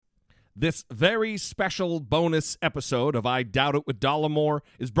This very special bonus episode of I Doubt It with Dollamore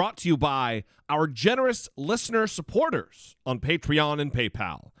is brought to you by our generous listener supporters on Patreon and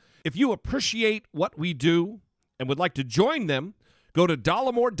PayPal. If you appreciate what we do and would like to join them, go to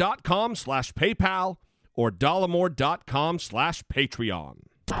dollamore.com/PayPal or dollamore.com/Patreon.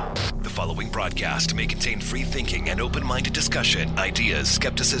 The following broadcast may contain free thinking and open-minded discussion, ideas,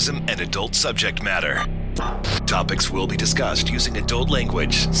 skepticism, and adult subject matter. Topics will be discussed using adult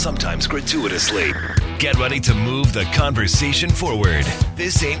language, sometimes gratuitously. Get ready to move the conversation forward.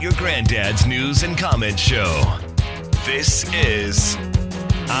 This ain't your granddad's news and comment show. This is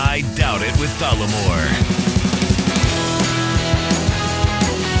I Doubt It with Dollamore.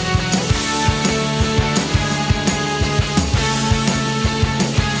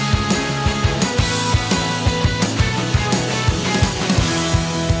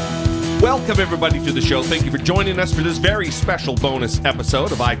 Welcome, everybody, to the show. Thank you for joining us for this very special bonus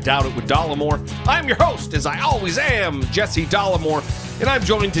episode of I Doubt It with Dollamore. I'm your host, as I always am, Jesse Dollamore, and I'm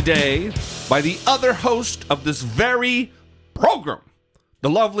joined today by the other host of this very program, the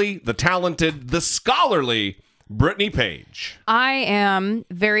lovely, the talented, the scholarly Brittany Page. I am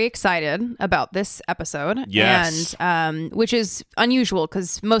very excited about this episode. Yes. And which is unusual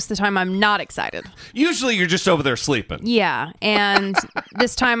because most of the time I'm not excited. Usually you're just over there sleeping. Yeah. And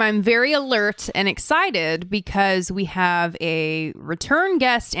this time I'm very alert and excited because we have a return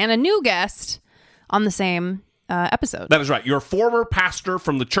guest and a new guest on the same episode. That is right. Your former pastor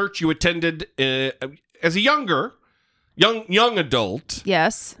from the church you attended as a young adult.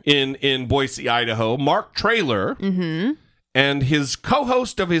 Yes. In Boise, Idaho, Mark Traylor, and his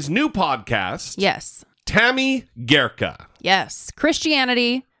co-host of his new podcast, Yes. Tammy, Gehrke. Yes.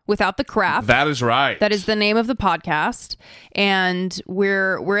 Christianity Without the Crap. That is right. That is the name of the podcast, and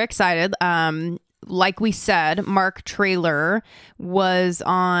we're excited. Like we said, Mark Traylor was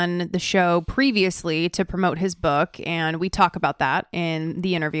on the show previously to promote his book, and we talk about that in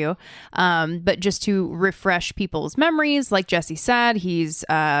the interview. But just to refresh people's memories, like Jesse said, he's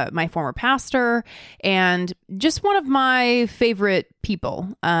my former pastor and just one of my favorite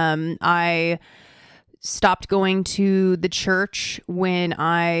people. I stopped going to the church when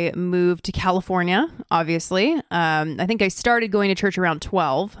I moved to California, obviously. I think I started going to church around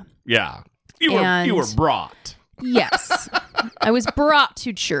 12. Yeah. You were brought. Yes. I was brought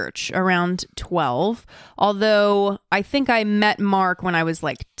to church around 12, although I think I met Mark when I was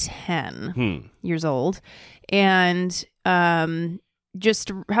like 10 years old, and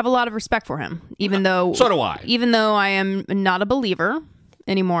just have a lot of respect for him, even though... So do I. Even though I am not a believer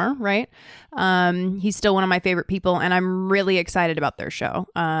anymore, right? He's still one of my favorite people, and I'm really excited about their show.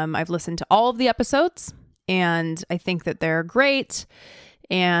 I've listened to all of the episodes, and I think that they're great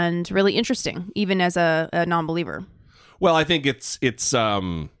and really interesting, even as a non-believer. Well, I think it's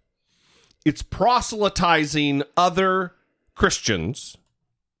proselytizing other Christians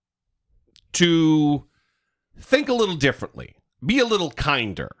to think a little differently, be a little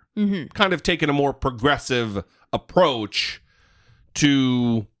kinder, kind of taking a more progressive approach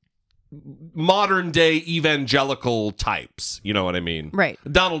to modern day evangelical types. You know what I mean? Right.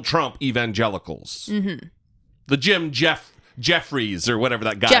 Donald Trump evangelicals. The Jeffries or whatever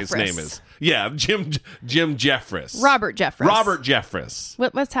that guy's name is. Yeah, Jim Jeffress. Robert Jeffress.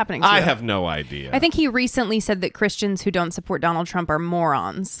 What's happening to you? I have no idea. I think he recently said that Christians who don't support Donald Trump are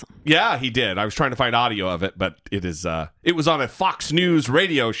morons. Yeah, he did. I was trying to find audio of it, but it was on a Fox News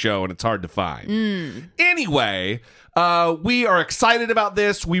radio show, and it's hard to find. Anyway, we are excited about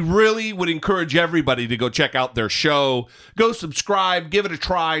this. We really would encourage everybody to go check out their show. Go subscribe, give it a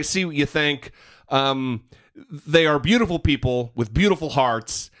try, see what you think. They are beautiful people with beautiful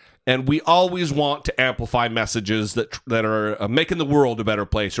hearts, and we always want to amplify messages that are making the world a better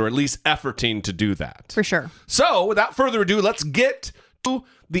place, or at least efforting to do that. For sure. So, without further ado, let's get to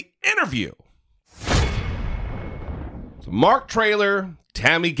the interview. So Mark Traylor,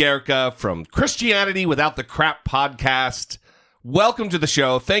 Tammy Gehrke from Christianity Without the Crap podcast. Welcome to the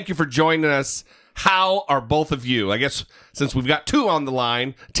show. Thank you for joining us. How are both of you? I guess since we've got two on the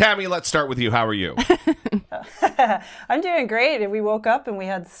line, Tammy, let's start with you. How are you? I'm doing great. We woke up and we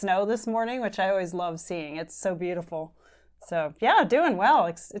had snow this morning, which I always love seeing. It's so beautiful. So yeah, doing well.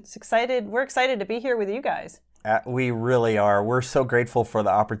 It's excited. We're excited to be here with you guys. We really are. We're so grateful for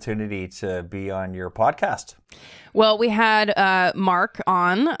the opportunity to be on your podcast. Well, we had Mark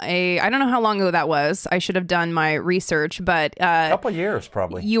on I don't know how long ago that was. I should have done my research, but A couple of years,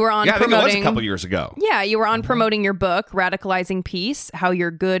 probably. you were on Yeah, I think promoting. it was a couple years ago. Yeah, you were on promoting your book, Radicalizing Peace, How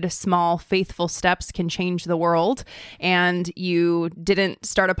Your Good, Small, Faithful Steps Can Change the World. And you didn't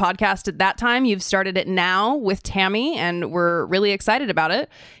start a podcast at that time. You've started it now with Tammy, and we're really excited about it.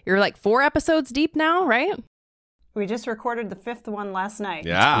 You're like 4 episodes deep now, right? We just recorded the 5th one last night.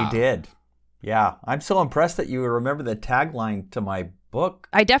 Yeah. We did. Yeah. I'm so impressed that you remember the tagline to my book.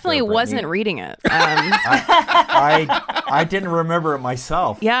 I definitely there, Brittany. wasn't reading it. I didn't remember it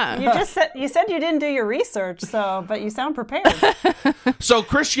myself. Yeah. You said you didn't do your research, but you sound prepared. So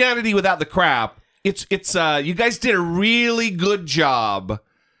Christianity Without the Crap, it's you guys did a really good job.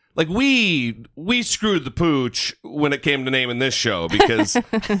 Like we screwed the pooch when it came to naming this show because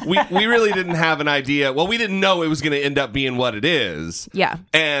we really didn't have an idea. Well, we didn't know it was going to end up being what it is. Yeah.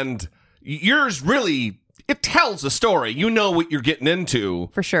 And yours really, it tells a story. You know what you're getting into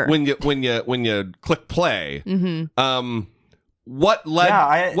For sure. when you click play. Mm-hmm. What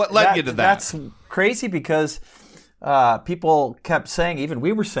led you to that? That's crazy because people kept saying, even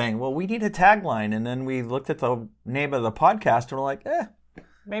we were saying, well, we need a tagline, and then we looked at the name of the podcast and we're like,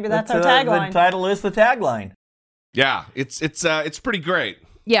 Maybe that's our tagline. The title is the tagline. Yeah, it's pretty great.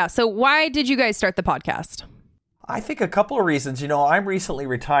 Yeah. So why did you guys start the podcast? I think a couple of reasons. I'm recently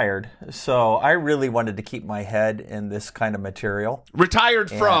retired, so I really wanted to keep my head in this kind of material. Retired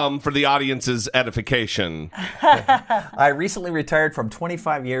from, for the audience's edification. I recently retired from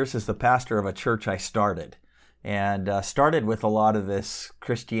 25 years as the pastor of a church I started, and started with a lot of this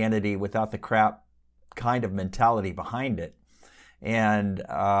Christianity without the crap kind of mentality behind it. And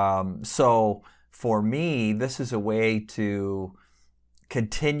so for me, this is a way to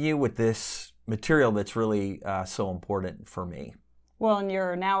continue with this material that's really so important for me. Well, and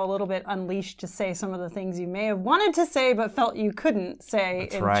you're now a little bit unleashed to say some of the things you may have wanted to say but felt you couldn't say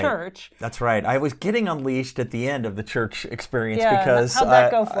church. That's right. I was getting unleashed at the end of the church experience Yeah, because how'd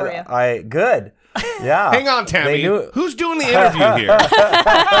that go for you? Good. Yeah. Hang on, Tammy. Who's doing the interview here?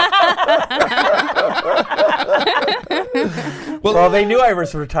 Well, they knew I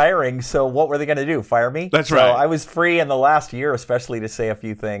was retiring, so what were they going to do? Fire me? That's so right. I was free in the last year, especially to say a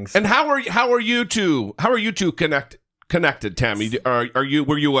few things. And how are you two connected, Tammy?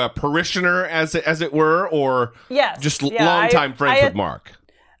 Were you a parishioner as it were, or Yes. just longtime friends with Mark?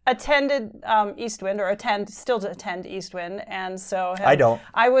 Attended Eastwind, or still attend Eastwind, and so I don't.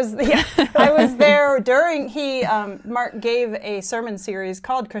 I was there during Mark gave a sermon series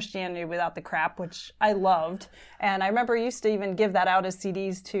called Christianity Without the Crap, which I loved, and I remember he used to even give that out as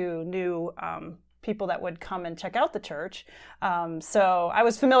CDs to new people that would come and check out the church. So I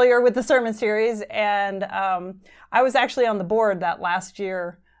was familiar with the sermon series, and I was actually on the board that last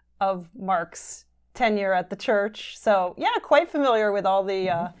year of Mark's tenure at the church. So yeah, quite familiar with all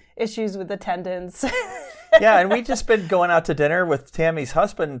the issues with attendance. Yeah, and we just been going out to dinner with Tammy's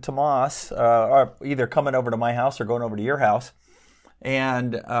husband, Tomas, or either coming over to my house or going over to your house.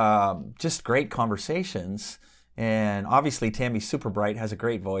 And just great conversations. And obviously Tammy's super bright, has a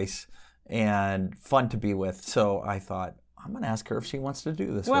great voice, and fun to be with. So I thought, I'm going to ask her if she wants to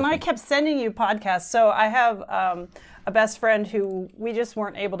do this. Well, and I kept sending you podcasts. So I have a best friend who we just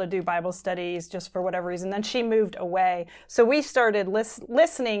weren't able to do Bible studies just for whatever reason. Then she moved away. So we started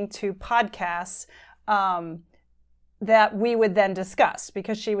listening to podcasts that we would then discuss,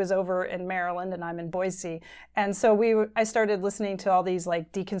 because she was over in Maryland and I'm in Boise. And so I started listening to all these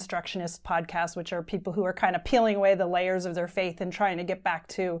like deconstructionist podcasts, which are people who are kind of peeling away the layers of their faith and trying to get back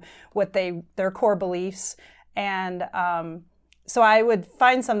to what their core beliefs. And so I would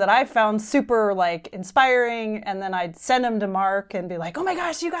find some that I found super like inspiring, and then I'd send them to Mark and be like, "Oh my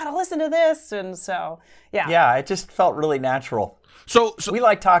gosh, you got to listen to this!" And so, yeah, yeah, it just felt really natural. So we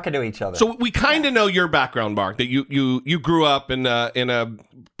like talking to each other. So we kind of know your background, Mark. That you grew up in a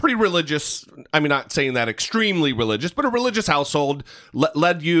pretty religious. I mean, not saying that extremely religious, but a religious household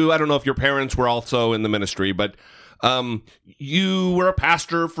led you. I don't know if your parents were also in the ministry, but. You were a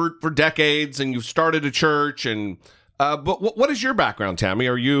pastor for decades, and you've started a church. And but what is your background, Tammy?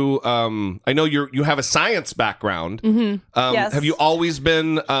 Are you? I know you have a science background. Mm-hmm. Yes. Have you always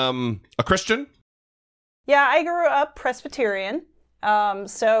been a Christian? Yeah, I grew up Presbyterian.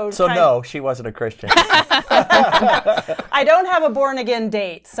 So no, she wasn't a Christian. I don't have a born again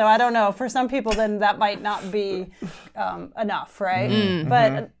date, so I don't know. For some people, then that might not be enough, right? Mm-hmm.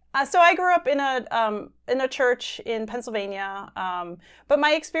 But. So I grew up in a church in Pennsylvania, but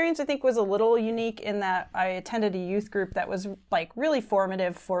my experience I think was a little unique in that I attended a youth group that was like really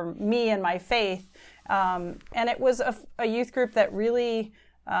formative for me and my faith, And it was a youth group that really,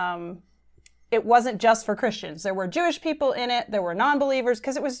 it wasn't just for Christians. There were Jewish people in it. There were non-believers,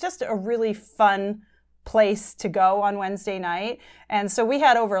 because it was just a really fun place to go on Wednesday night. And so we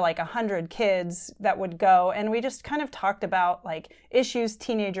had over like 100 kids that would go, and we just kind of talked about like issues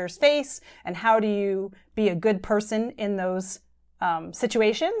teenagers face and how do you be a good person in those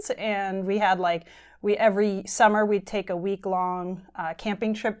situations. And we had every summer we'd take a week-long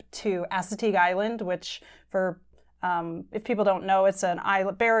camping trip to Assateague Island, which if people don't know, it's an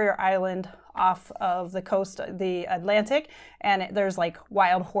barrier island off of the coast, the Atlantic, and there's like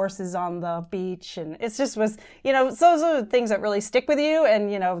wild horses on the beach, and it just was, those are the things that really stick with you,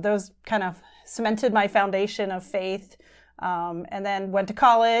 and those kind of cemented my foundation of faith. And then went to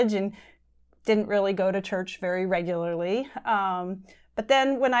college and didn't really go to church very regularly. But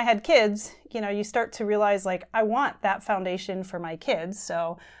then when I had kids, you start to realize like I want that foundation for my kids,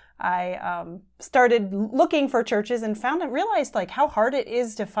 so I started looking for churches and realized like how hard it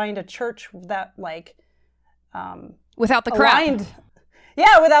is to find a church that like without the crap.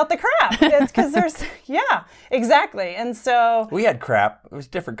 Yeah, without the crap. It's because exactly. And so we had crap. It was a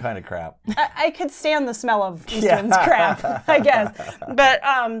different kind of crap. I could stand the smell of Easton's crap, I guess. But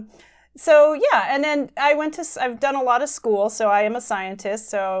so yeah, and then I've done a lot of school, so I am a scientist.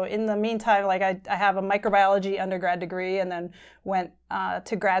 So in the meantime, like I have a microbiology undergrad degree, and then went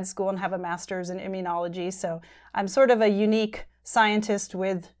to grad school and have a master's in immunology. So I'm sort of a unique scientist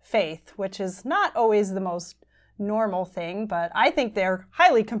with faith, which is not always the most normal thing, but I think they're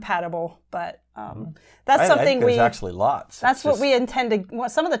highly compatible. But that's something I think there's actually lots. That's what we intend to.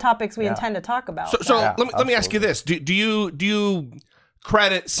 Some of the topics we intend to talk about. So let me ask you this: Do you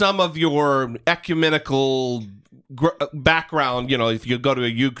credit some of your ecumenical background, if you go to a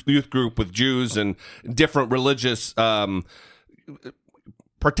youth group with Jews and different religious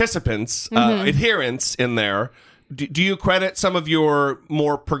participants, adherents in there, do you credit some of your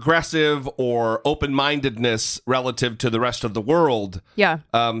more progressive or open-mindedness relative to the rest of the world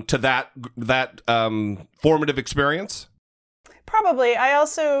to that formative experience? Probably. I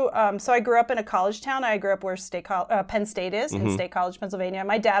also, so I grew up in a college town. I grew up where Penn State is, in State College, Pennsylvania.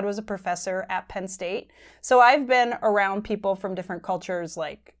 My dad was a professor at Penn State. So I've been around people from different cultures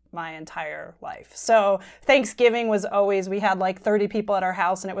like my entire life. So Thanksgiving was always, we had like 30 people at our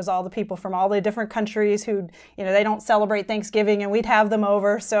house, and it was all the people from all the different countries who, they don't celebrate Thanksgiving, and we'd have them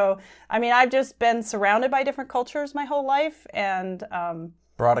over. So, I mean, I've just been surrounded by different cultures my whole life, and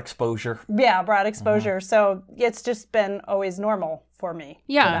broad exposure. Yeah, broad exposure. So it's just been always normal for me.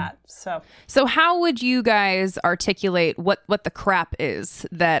 Yeah. For that. So how would you guys articulate what the crap is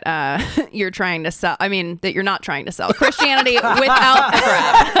that you're trying to sell? I mean, that you're not trying to sell. Christianity without the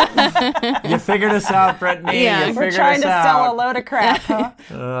crap. You figured us out, Brittany. Yeah. We're trying to sell a load of crap,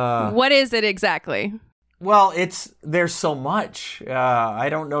 huh? What is it exactly? Well, there's so much. I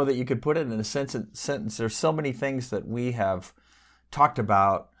don't know that you could put it in a sentence. There's so many things that we have talked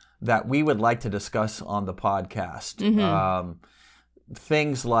about that we would like to discuss on the podcast.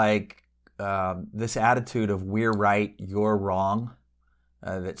 Things like this attitude of we're right, you're wrong,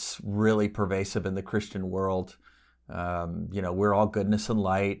 that's really pervasive in the Christian world. We're all goodness and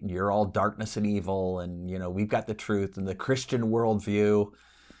light, and you're all darkness and evil, and we've got the truth, and the Christian worldview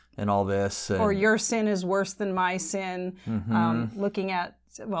and all this. Or your sin is worse than my sin. Looking at,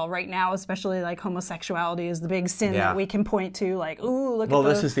 right now, especially like homosexuality is the big sin that we can point to. Like, ooh, look at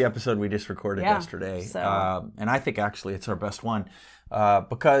this is the episode we just recorded yesterday. So. And I think actually it's our best one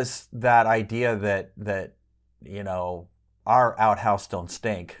because that idea that our outhouse don't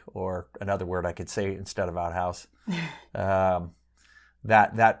stink, or another word I could say instead of outhouse,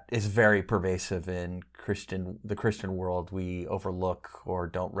 that is very pervasive in the Christian world. We overlook or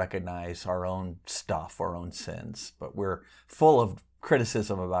don't recognize our own stuff, our own sins, but we're full of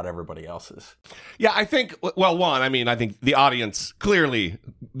criticism about everybody else's. Yeah, I think, I think the audience clearly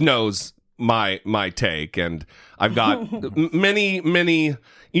knows my take, and I've got many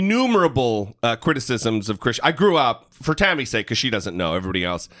innumerable criticisms of Christian. I grew up, for Tammy's sake, because she doesn't know, everybody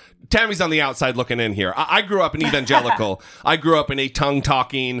else, Tammy's on the outside looking in here. I grew up an evangelical. I grew up in a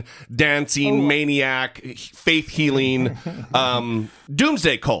tongue-talking, dancing, maniac, faith-healing,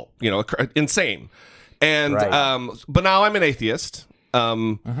 doomsday cult, insane. And but now I'm an atheist.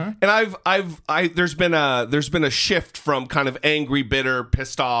 And there's been a shift from kind of angry, bitter,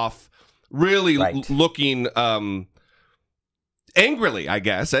 pissed off, really looking angrily, I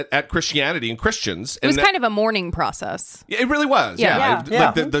guess, at Christianity and Christians. It was kind of a mourning process. It really was. Yeah.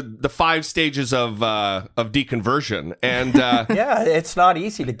 Like the 5 stages of deconversion, and it's not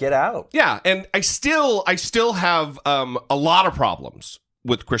easy to get out. Yeah, and I still have a lot of problems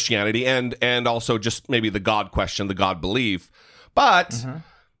with Christianity and also just maybe the God question, the God belief. But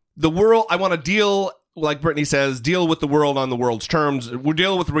the world, I want to deal, like Brittany says, deal with the world on the world's terms. We're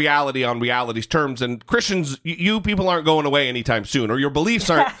dealing with reality on reality's terms. And Christians, you people aren't going away anytime soon, or your beliefs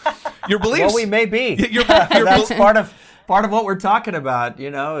aren't. Your beliefs. Well, we may be. That's part of what we're talking about.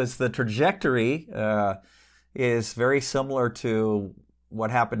 Is the trajectory is very similar to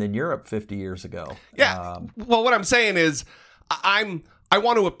what happened in Europe 50 years ago. Yeah. Well, what I'm saying is, I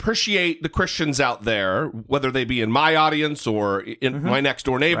want to appreciate the Christians out there, whether they be in my audience or in my next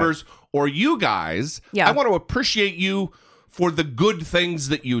door neighbors or you guys. Yeah. I want to appreciate you for the good things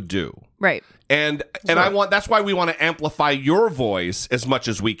that you do. Right. And that's why we want to amplify your voice as much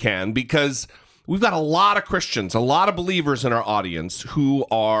as we can, because we've got a lot of Christians, a lot of believers in our audience who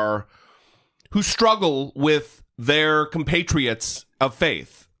struggle with their compatriots of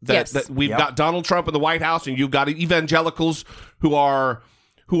faith. That we've got Donald Trump in the White House, and you've got evangelicals who are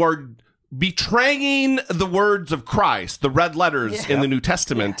betraying the words of Christ, the red letters in the New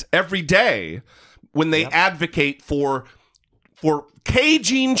Testament every day when they advocate for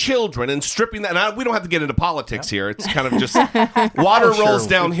caging children and stripping that. And we don't have to get into politics here. It's kind of just water rolls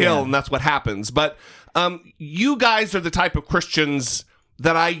downhill, and that's what happens. But you guys are the type of Christians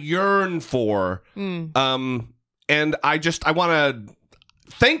that I yearn for. And I want to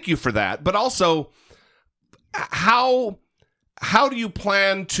thank you for that. But also, how do you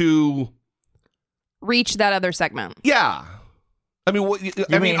plan to reach that other segment? Yeah. I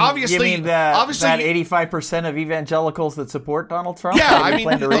mean, obviously, that 85% of evangelicals that support Donald Trump? Yeah, I mean,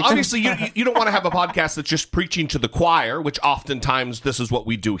 obviously, you don't want to have a podcast that's just preaching to the choir, which oftentimes this is what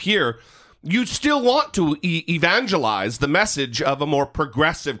we do here. You still want to evangelize the message of a more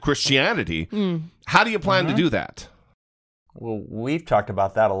progressive Christianity. How do you plan to do that? Well, we've talked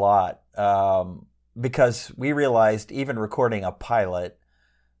about that a lot because we realized, even recording a pilot,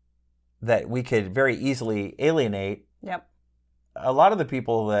 that we could very easily alienate a lot of the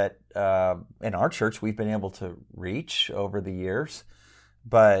people that in our church we've been able to reach over the years.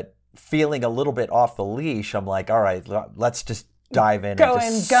 But feeling a little bit off the leash, I'm like, all right, let's just dive in Go and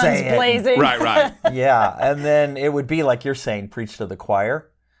in, just guns say blazing. Right. Yeah, and then it would be like you're saying, preach to the choir.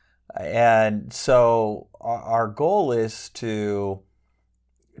 And so our goal is to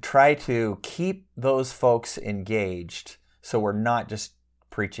try to keep those folks engaged so we're not just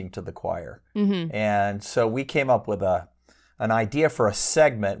preaching to the choir. And so we came up with an idea for a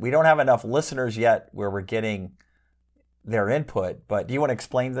segment. We don't have enough listeners yet where we're getting their input, but do you want to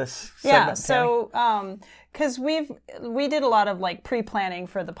explain this segment, Yeah, so because we did a lot of like pre-planning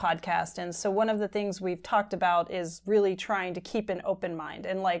for the podcast, and so one of the things we've talked about is really trying to keep an open mind.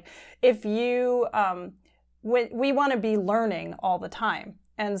 And like, if you we want to be learning all the time,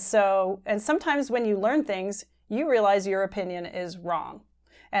 and sometimes when you learn things, you realize your opinion is wrong,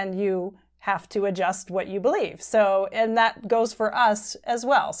 and you have to adjust what you believe. So, and that goes for us as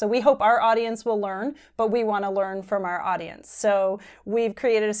well. So we hope our audience will learn, but we want to learn from our audience. So we've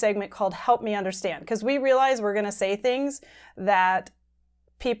created a segment called Help Me Understand, because we realize we're going to say things that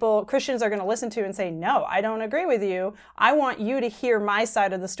Christians are going to listen to and say, no, I don't agree with you. I want you to hear my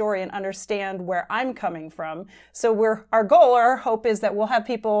side of the story and understand where I'm coming from. So our goal, our hope is that we'll have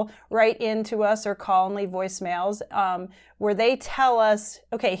people write into us or call and leave voicemails where they tell us,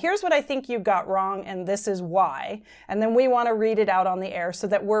 okay, here's what I think you got wrong and this is why. And then we want to read it out on the air so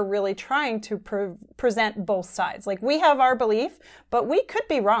that we're really trying to present both sides. Like, we have our belief, but we could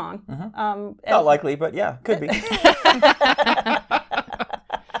be wrong. Not likely, but yeah, could be.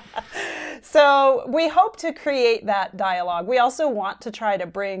 So we hope to create that dialogue. We also want to try to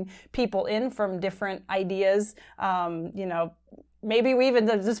bring people in from different ideas. Maybe we even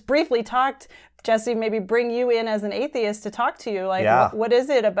just briefly talked, Jesse, maybe bring you in as an atheist to talk to you. Like, what is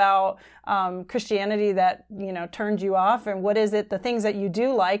it about Christianity that, turned you off? And what is it, the things that you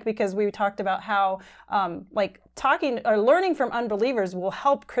do like? Because we talked about how talking or learning from unbelievers will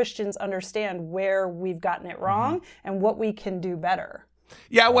help Christians understand where we've gotten it wrong and what we can do better.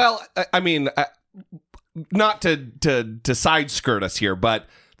 Yeah, well, I mean, not to side skirt us here, but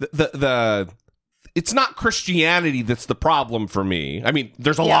the it's not Christianity that's the problem for me. I mean,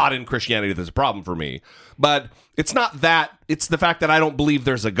 there's a lot in Christianity that's a problem for me, but it's not that. It's the fact that I don't believe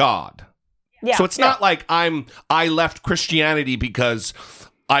there's a God. Yeah. So it's not like I left Christianity because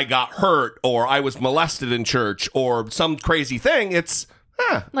I got hurt or I was molested in church or some crazy thing. It's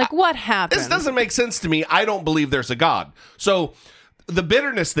what happened? This doesn't make sense to me. I don't believe there's a God. So the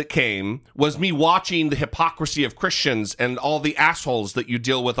bitterness that came was me watching the hypocrisy of Christians and all the assholes that you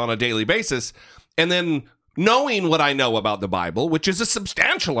deal with on a daily basis, and then knowing what I know about the Bible, which is a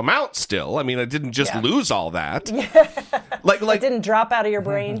substantial amount still. I mean, I didn't just lose all that. Like It didn't drop out of your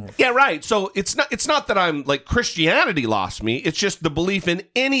brain. yeah, right. So it's not that I'm like Christianity lost me. It's just the belief in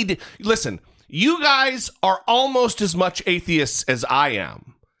any. Listen, you guys are almost as much atheists as I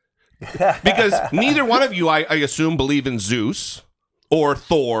am, because neither one of you, I assume, believe in Zeus or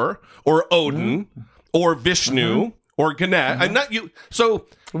Thor or Odin or Vishnu or Ganesh. I'm not you. So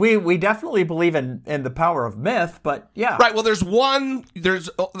We definitely believe in the power of myth, but yeah. right. Well,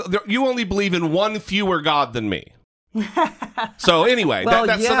 you only believe in one fewer God than me. So anyway, Well,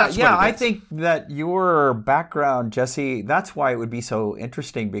 that's what it I is. think that your background, Jesse, that's why it would be so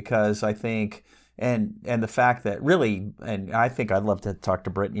interesting, because I think, and the fact that really, and I think I'd love to talk to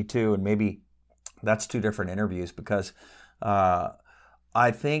Brittany too, and maybe that's two different interviews, because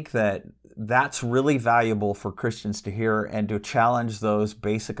I think that that's really valuable for Christians to hear, and to challenge those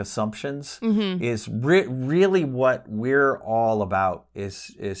basic assumptions is really what we're all about,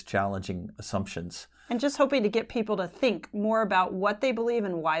 is challenging assumptions. And just hoping to get people to think more about what they believe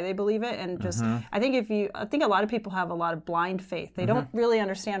and why they believe it. And just, I think a lot of people have a lot of blind faith. They don't really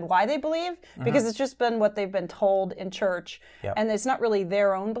understand why they believe, because it's just been what they've been told in church. Yep. And it's not really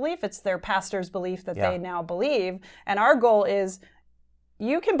their own belief. It's their pastor's belief that they now believe. And our goal is,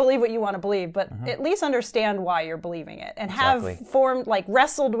 you can believe what you want to believe, but at least understand why you're believing it, and have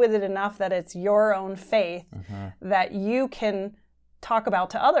wrestled with it enough that it's your own faith that you can talk about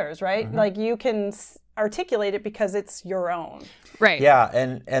to others, right? Like you can articulate it because it's your own. Right. Yeah,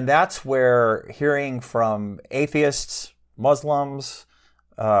 and that's where hearing from atheists, Muslims,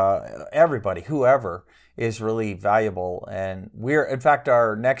 everybody, whoever, is really valuable. And in fact,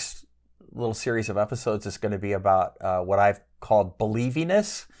 our next little series of episodes is going to be about what I've called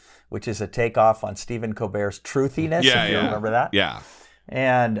believiness, which is a takeoff on Stephen Colbert's truthiness, if you remember that. Yeah.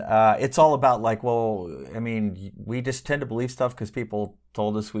 And it's all about like, well, I mean, we just tend to believe stuff because people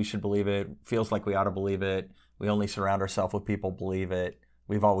told us we should believe it. Feels like we ought to believe it. We only surround ourselves with people who believe it.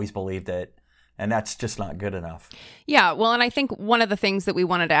 We've always believed it. And that's just not good enough. Yeah, well, and I think one of the things that we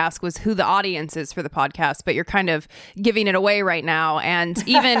wanted to ask was who the audience is for the podcast, but you're kind of giving it away right now. And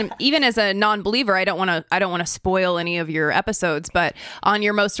even as a non-believer, I don't want to spoil any of your episodes, but on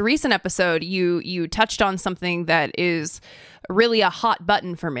your most recent episode, you touched on something that is really a hot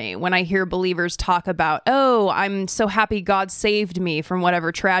button for me when I hear believers talk about, oh, I'm so happy God saved me from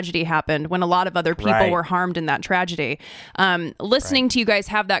whatever tragedy happened, when a lot of other people were harmed in that tragedy. Listening to you guys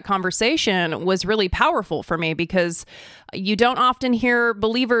have that conversation was really powerful for me, because you don't often hear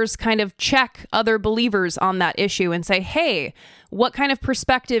believers kind of check other believers on that issue and say, hey, what kind of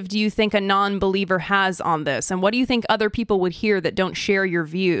perspective do you think a non-believer has on this? And what do you think other people would hear that don't share your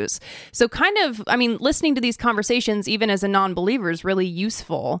views? So kind of, I mean, listening to these conversations, even as a non-believer, is really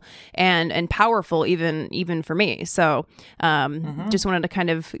useful and powerful, even for me. So just wanted to kind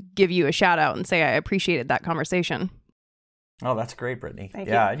of give you a shout out and say I appreciated that conversation. Oh, that's great, Brittany. Thank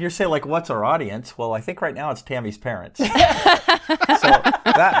you. And you're saying, like, what's our audience? Well, I think right now it's Tammy's parents. So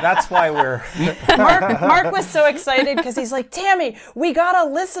that's why we're... Mark was so excited because he's like, Tammy, we got a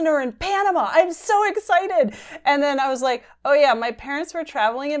listener in Panama. I'm so excited. And then I was like, oh yeah, my parents were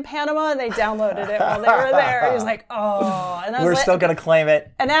traveling in Panama and they downloaded it while they were there. He was like, oh. And I was we're still going to claim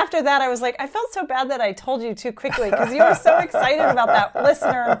it. And after that, I was like, I felt so bad that I told you too quickly, because you were so excited about that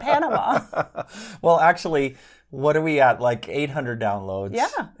listener in Panama. Well, actually... What are we at? Like 800 downloads. Yeah.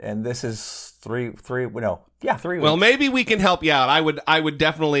 And this is 3 weeks. Well, maybe we can help you out. I would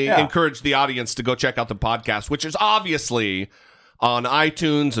definitely encourage the audience to go check out the podcast, which is obviously on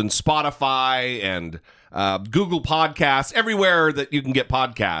iTunes and Spotify and Google Podcasts, everywhere that you can get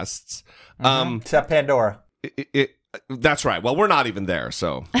podcasts. Except Pandora. That's right. Well, we're not even there,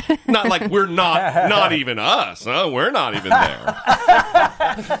 so not like we're not even us. Huh? We're not even there.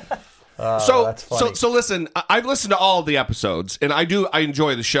 So listen, I've listened to all of the episodes, and I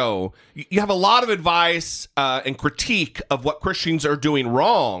enjoy the show. You have a lot of advice and critique of what Christians are doing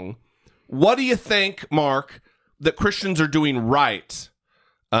wrong. What do you think, Mark, that Christians are doing right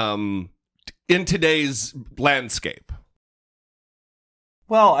in today's landscape?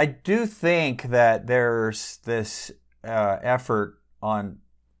 Well, I do think that there's this effort on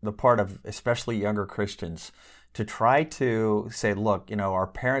the part of especially younger Christians to try to say, look, our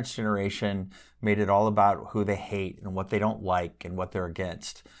parents' generation made it all about who they hate and what they don't like and what they're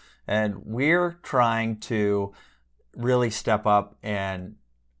against. And we're trying to really step up and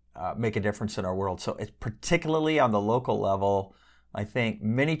make a difference in our world. So it's particularly on the local level, I think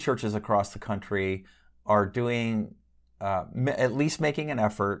many churches across the country are doing, at least making an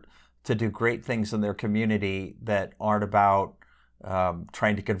effort to do great things in their community that aren't about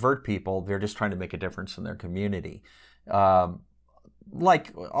trying to convert people. They're just trying to make a difference in their community.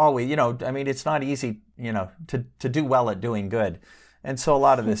 Like always, it's not easy, to do well at doing good. And so a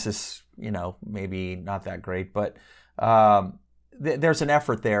lot of this is, maybe not that great, but there's an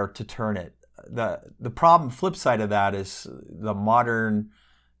effort there to turn it. The problem, flip side of that, is the modern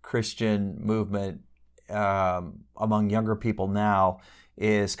Christian movement among younger people now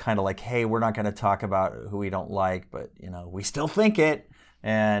is kind of like, hey, we're not going to talk about who we don't like, but we still think it,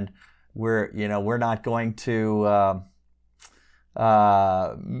 and we're not going to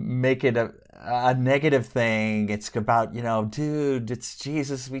make it a negative thing. It's about, dude, it's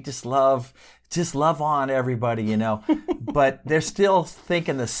Jesus. We just love on everybody, But they're still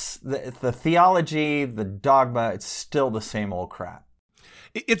thinking the theology, the dogma, it's still the same old crap.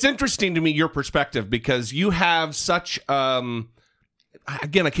 It's interesting to me, your perspective, because you have such, again,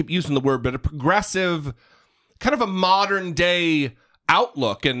 I keep using the word, but a progressive, kind of a modern day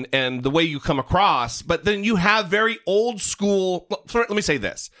outlook and the way you come across. But then you have very old school, let me say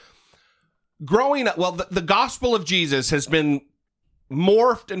this. Growing up, the gospel of Jesus has been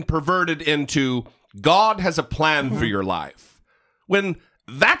morphed and perverted into God has a plan for your life. When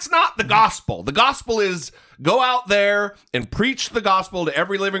that's not the gospel. The gospel is go out there and preach the gospel to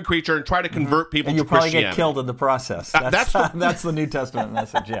every living creature and try to convert people to Christianity. And you'll probably get killed in the process. That's the New Testament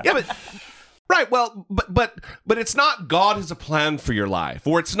message, yeah. Yeah, but right, well, but it's not God has a plan for your life,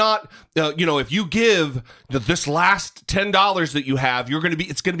 or it's not, if you give this last $10 that you have,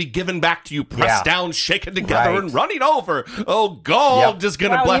 it's going to be given back to you, pressed down, shaken together, and running over. Oh, God is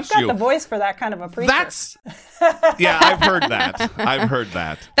going to bless you. You've got the voice for that kind of a preacher. I've heard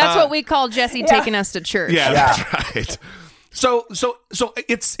that. That's what we call Jesse taking us to church. Yeah, that's right. So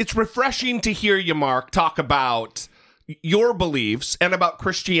it's refreshing to hear you, Mark, talk about your beliefs and about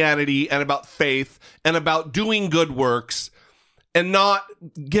Christianity and about faith and about doing good works and not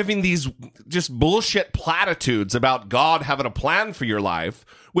giving these just bullshit platitudes about God having a plan for your life,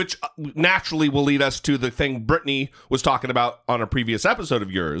 which naturally will lead us to the thing Brittany was talking about on a previous episode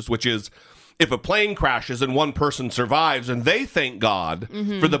of yours, which is if a plane crashes and one person survives and they thank God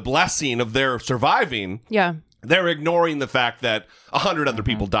for the blessing of their surviving, they're ignoring the fact that 100 other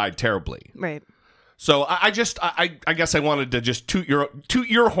people died terribly. Right. So I guess I wanted to just toot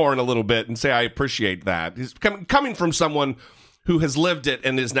your horn a little bit and say I appreciate that. It's coming from someone who has lived it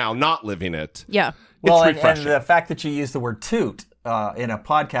and is now not living it. Yeah. Well, and the fact that you use the word toot in a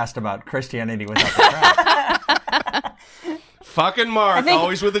podcast about Christianity without the crap. Fucking Mark,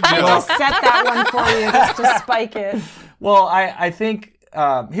 always with a joke. I just set that one for you just to spike it. Well, I think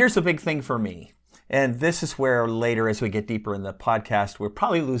here's the big thing for me, and this is where later as we get deeper in the podcast, we'll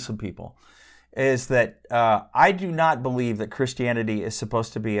probably lose some people. Is that I do not believe that Christianity is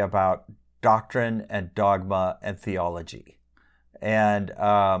supposed to be about doctrine and dogma and theology. And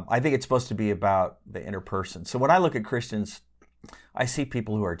I think it's supposed to be about the inner person. So when I look at Christians, I see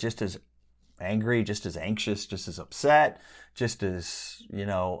people who are just as angry, just as anxious, just as upset, just as,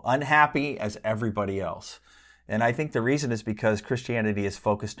 unhappy as everybody else. And I think the reason is because Christianity is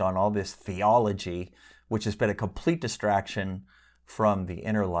focused on all this theology, which has been a complete distraction from the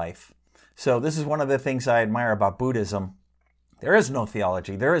inner life. So this is one of the things I admire about Buddhism. There is no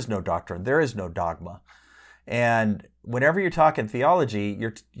theology, there is no doctrine, there is no dogma. And whenever you're talking theology,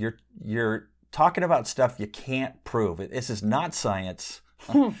 you're talking about stuff you can't prove. This is not science.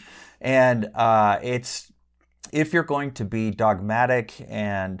 And it's if you're going to be dogmatic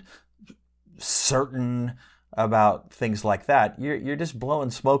and certain about things like that, you're just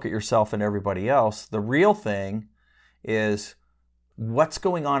blowing smoke at yourself and everybody else. The real thing is what's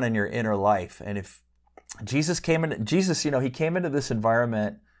going on in your inner life. And if Jesus, he came into this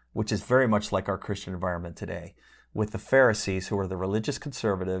environment, which is very much like our Christian environment today, with the Pharisees, who were the religious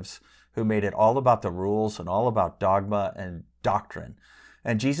conservatives, who made it all about the rules and all about dogma and doctrine.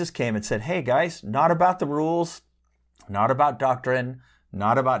 And Jesus came and said, hey guys, not about the rules, not about doctrine,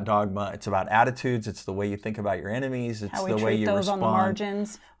 not about dogma. It's about attitudes. It's the way you think about your enemies. It's the way you respond. Treat those on the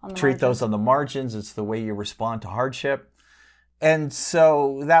margins. Treat those on the margins. It's the way you respond to hardship. And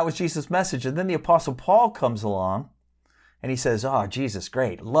so that was Jesus' message. And then the Apostle Paul comes along and he says, oh, Jesus,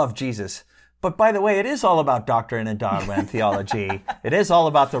 great. Love Jesus. But by the way, it is all about doctrine and dogma and theology. It is all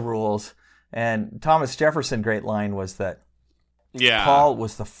about the rules. And Thomas Jefferson's great line was that Paul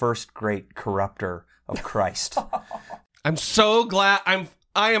was the first great corrupter of Christ. I'm so glad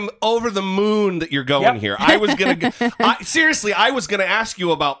I am over the moon that you're going here. I was gonna ask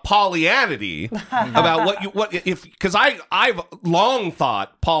you about Paulianity, about because I've long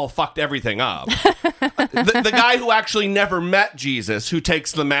thought Paul fucked everything up. The guy who actually never met Jesus, who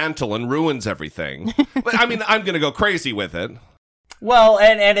takes the mantle and ruins everything. But I mean, I'm gonna go crazy with it. Well,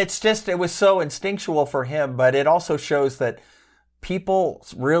 and it was so instinctual for him, but it also shows that people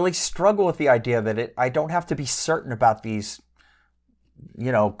really struggle with the idea that I don't have to be certain about these,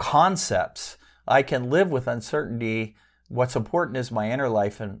 concepts. I can live with uncertainty. What's important is my inner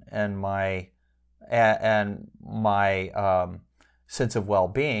life and my sense of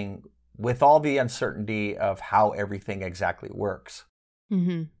well-being, with all the uncertainty of how everything exactly works.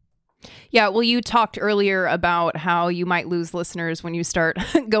 Mm-hmm. Yeah, well, you talked earlier about how you might lose listeners when you start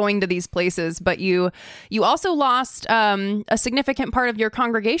going to these places, but you also lost a significant part of your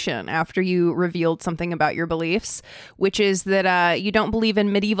congregation after you revealed something about your beliefs, which is that you don't believe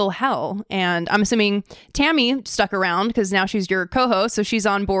in medieval hell. And I'm assuming Tammy stuck around because now she's your co-host, so she's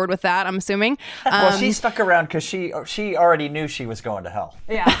on board with that, I'm assuming. Well, she stuck around because she already knew she was going to hell.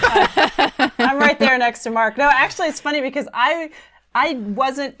 Yeah, I'm right there next to Mark. No, actually, it's funny because I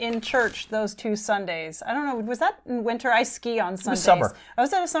wasn't in church those 2 Sundays. I don't know. Was that in winter? I ski on Sundays. It was summer. Oh,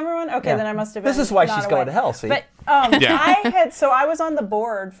 was that a summer one? Okay, then I must have been. This is why not she's away. going to hell, see? But I was on the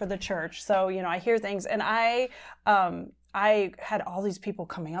board for the church, so I hear things, and I had all these people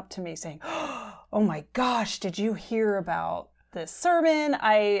coming up to me saying, "Oh my gosh, did you hear about this sermon?"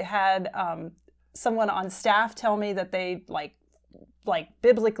 I had someone on staff tell me that they like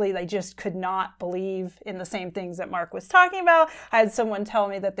biblically, they just could not believe in the same things that Mark was talking about. I had someone tell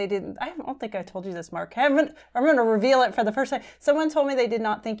me that they didn't, I don't think I told you this, Mark. I'm going to reveal it for the first time. Someone told me they did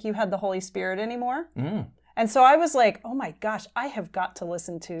not think you had the Holy Spirit anymore. And so I was like, oh my gosh, I have got to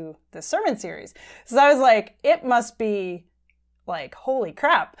listen to the sermon series. So I was like, it must be like, holy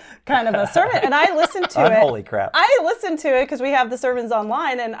crap, kind of a sermon. And I listened to it. Holy crap. I listened to it because we have the sermons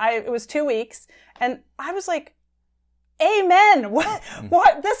online, and it was 2 weeks. And I was like, amen. What?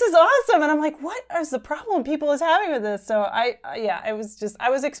 This is awesome. And I'm like, what is the problem people is having with this? So I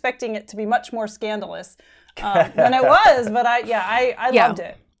was expecting it to be much more scandalous than it was, but I loved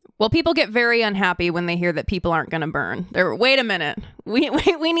it. Well, people get very unhappy when they hear that people aren't going to burn. Wait a minute. We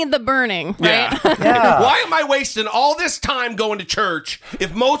need the burning, right? Yeah. Why am I wasting all this time going to church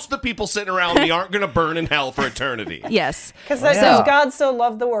if most of the people sitting around me aren't going to burn in hell for eternity? Yes. Because God so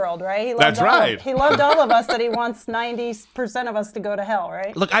loved the world, right? He loved He loved all of us, that he wants 90% of us to go to hell,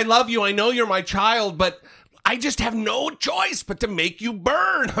 right? Look, I love you. I know you're my child, but I just have no choice but to make you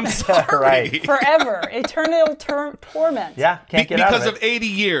burn. I'm sorry. Right. Forever. Eternal torment. Yeah, can't get out of it. Because of 80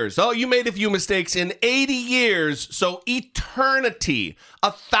 years. Oh, you made a few mistakes in 80 years. So eternity,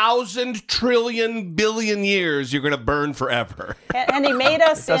 1,000 trillion billion years, you're going to burn forever. And he made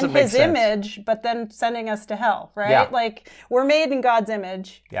us in his image, but then sending us to hell, right? Yeah. Like, we're made in God's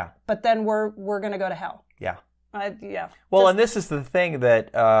image, but then we're going to go to hell. Yeah. Yeah. Well, and this is the thing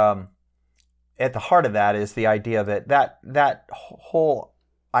that... at the heart of that is the idea that whole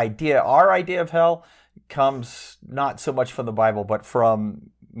idea, our idea of hell, comes not so much from the Bible, but from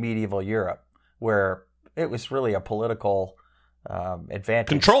medieval Europe, where it was really a political advantage.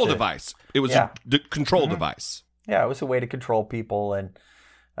 Control device. It was a control device. Yeah, it was a way to control people. And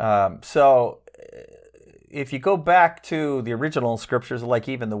so if you go back to the original scriptures, like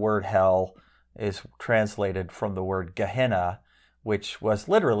even the word hell is translated from the word Gehenna, which was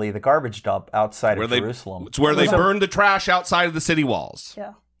literally the garbage dump outside of Jerusalem. It's where they burned the trash outside of the city walls.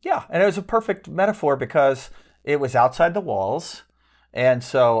 Yeah. Yeah, and it was a perfect metaphor because it was outside the walls, and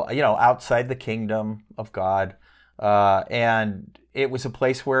so, outside the kingdom of God, and it was a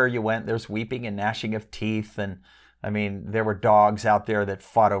place where you went, there's weeping and gnashing of teeth, and, there were dogs out there that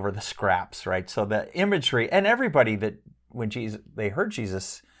fought over the scraps, right? So the imagery, and everybody that, when they heard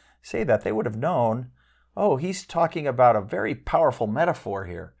Jesus say that, they would have known, oh, he's talking about a very powerful metaphor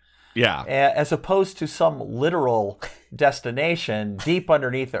here. Yeah. As opposed to some literal destination deep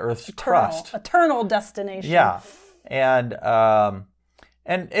underneath the earth's crust. Eternal destination. Yeah. And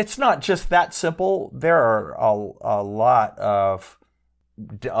it's not just that simple. There are a lot of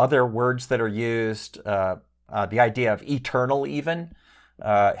other words that are used. The idea of eternal even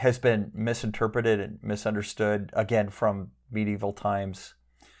has been misinterpreted and misunderstood, again, from medieval times.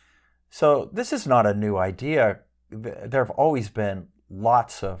 So this is not a new idea. There have always been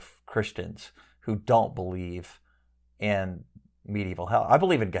lots of Christians who don't believe in medieval hell. I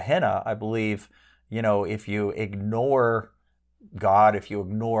believe in Gehenna. I believe, if you ignore God, if you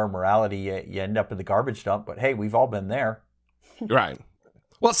ignore morality, you end up in the garbage dump. But hey, we've all been there. Right.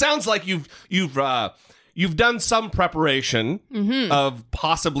 Well, it sounds like you've done some preparation of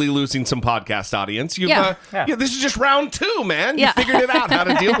possibly losing some podcast audience. This is just round 2, man. You figured it out how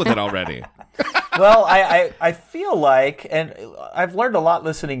to deal with it already. Well, I feel like, and I've learned a lot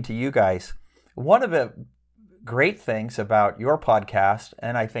listening to you guys, one of the great things about your podcast,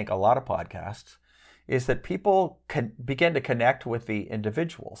 and I think a lot of podcasts, is that people can begin to connect with the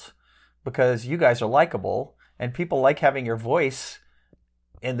individuals because you guys are likable and people like having your voice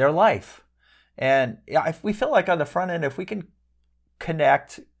in their life. And if we feel like on the front end, if we can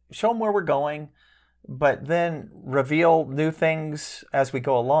connect, show them where we're going, but then reveal new things as we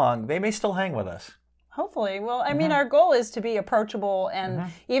go along, they may still hang with us. Hopefully. Well, I mean, our goal is to be approachable, and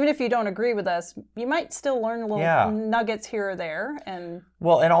even if you don't agree with us, you might still learn little nuggets here or there. And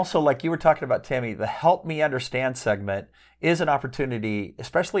also, like you were talking about, Tammy, the Help Me Understand segment is an opportunity,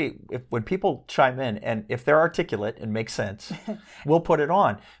 especially when people chime in, and if they're articulate and make sense, we'll put it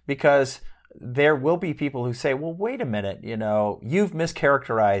on, because there will be people who say, well, wait a minute, you've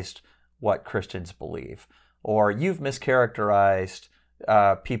mischaracterized what Christians believe, or you've mischaracterized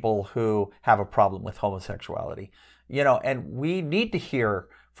people who have a problem with homosexuality, and we need to hear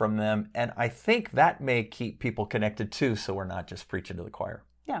from them. And I think that may keep people connected too, so we're not just preaching to the choir.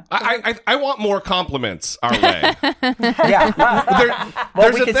 Yeah, I want more compliments our way. Yeah.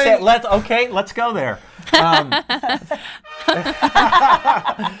 Well, we can say, let's go there.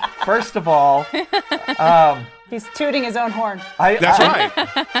 First of all, he's tooting his own horn. That's right.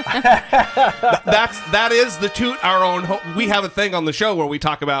 that is the toot our own. We have a thing on the show where we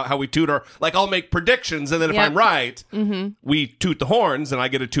talk about how we toot our, like, I'll make predictions, and then if I'm right, we toot the horns, and I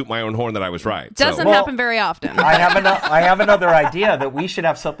get to toot my own horn that I was right. Doesn't happen very often. I have another idea that we should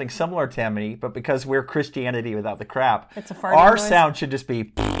have something similar, Tammy, but because we're Christianity without the crap, it's a farting our noise. sound should just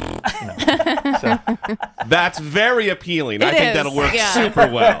be. So. That's very appealing. I think that'll work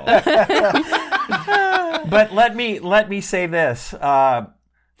super well. But let me say this.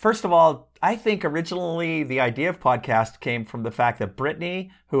 First of all, I think originally the idea of podcast came from the fact that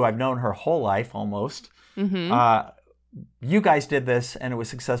Brittany, who I've known her whole life almost, you guys did this and it was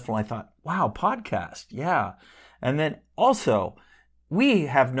successful. I thought, wow, podcast, yeah. And then also, we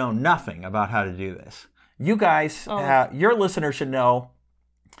have known nothing about how to do this. You guys, your listeners should know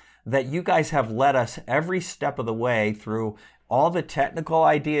that you guys have led us every step of the way through all the technical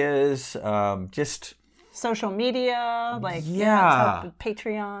ideas, just social media,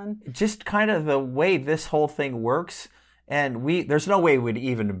 Patreon. Just kind of the way this whole thing works. And there's no way we'd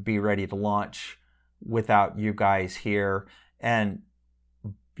even be ready to launch without you guys here. And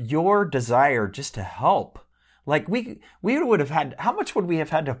your desire just to help. Like we would have had, how much would we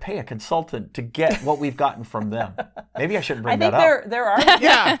have had to pay a consultant to get what we've gotten from them? Maybe I shouldn't bring that up. I think there are.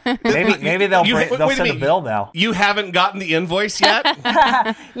 Yeah. Maybe they'll send a bill now. You haven't gotten the invoice yet?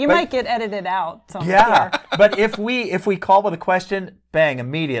 You might get edited out. Yeah. But if we call with a question, bang,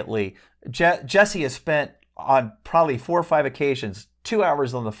 immediately. Jesse has spent on probably 4 or 5 occasions 2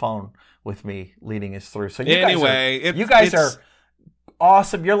 hours on the phone with me leading us through. So you guys are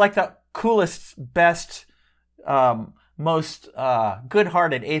awesome. You're like the coolest, best, most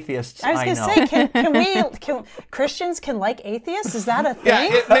good-hearted atheists I know. I was going to say, can Christians can like atheists? Is that a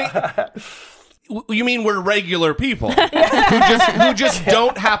thing? You mean we're regular people who just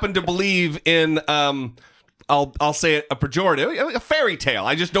don't happen to believe in I'll say it a pejorative, a fairy tale.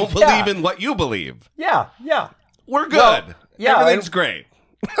 I just don't believe in what you believe. Yeah. We're good. Well, everything's great.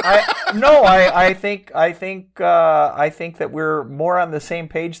 I think that we're more on the same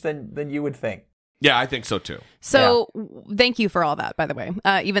page than you would think. Yeah, I think so too. So thank you for all that, by the way,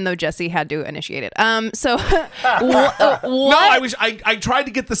 even though Jesse had to initiate it. No, I tried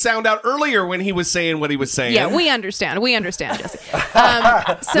to get the sound out earlier when he was saying what he was saying. Yeah, we understand, Jesse.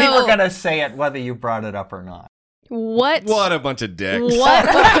 We were going to say it whether you brought it up or not. What a bunch of dicks.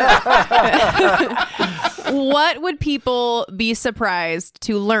 What would people be surprised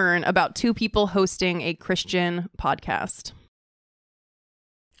to learn about 2 people hosting a Christian podcast?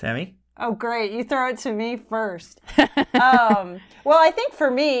 Tammy? Oh, great. You throw it to me first. Well, I think for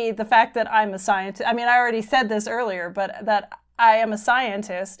me, the fact that I'm a scientist, I mean, I already said this earlier, but that I am a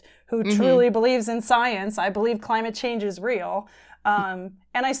scientist who truly believes in science. I believe climate change is real. And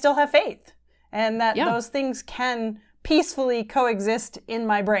I still have faith. And that those things can peacefully coexist in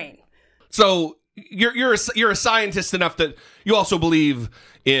my brain. So you're a scientist enough that you also believe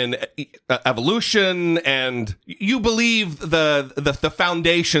in evolution, and you believe the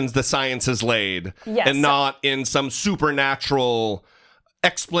foundations the science has laid, and not in some supernatural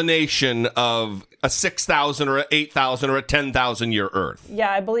explanation of a 6,000 or 8,000 or a 10,000 year Earth.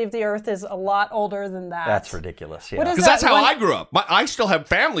 Yeah, I believe the Earth is a lot older than that. That's ridiculous. Yeah, because that's how I grew up. I still have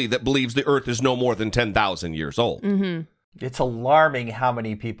family that believes the Earth is no more than 10,000 years old. Mm-hmm. It's alarming how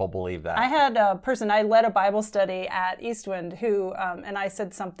many people believe that. I had a person, I led a Bible study at Eastwind who, and I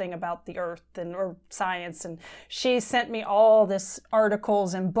said something about the Earth or science, and she sent me all this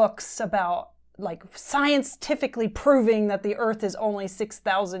articles and books about like scientifically proving that the Earth is only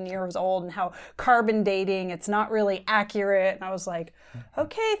 6,000 years old and how carbon dating, it's not really accurate. And I was like,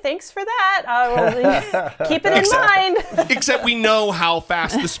 okay, thanks for that. I will keep it in mind. Except we know how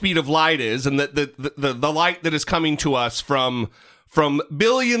fast the speed of light is, and that the light that is coming to us from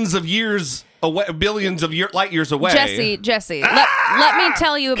billions of years away, light years away. Jesse, let me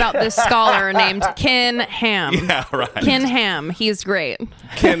tell you about this scholar named Ken Ham. Yeah, right. Ken Ham, he's great.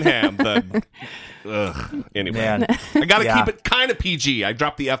 Ken Ham. Anyway, Man. I got to keep it kind of PG. I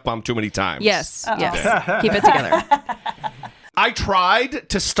dropped the F-bomb too many times. Yes, keep it together. I tried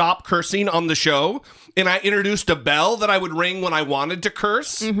to stop cursing on the show, and I introduced a bell that I would ring when I wanted to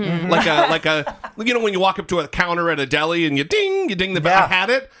curse, like a when you walk up to a counter at a deli and you ding the bell. I had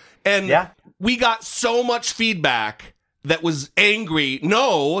it, and we got so much feedback that was angry.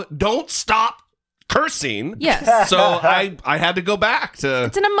 No, don't stop cursing. Yes. So I had to go back to.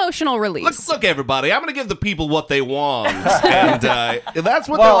 It's an emotional release. Look, everybody. I'm going to give the people what they want, and that's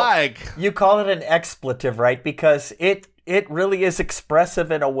what they like. You call it an expletive, right? Because it really is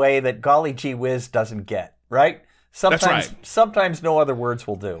expressive in a way that golly gee whiz doesn't get, right? That's right. Sometimes no other words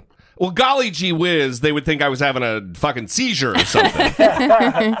will do. Well, golly gee whiz, they would think I was having a fucking seizure or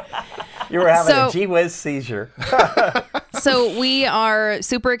something. You were having a gee whiz seizure. So we are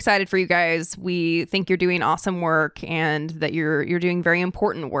super excited for you guys. We think you're doing awesome work and that you're doing very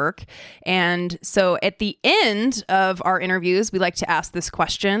important work. And so at the end of our interviews, we like to ask this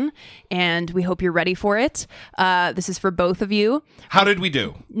question, and we hope you're ready for it. This is for both of you. How did we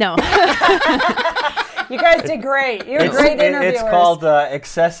do? No. You guys did great. You're great interviewers. It's called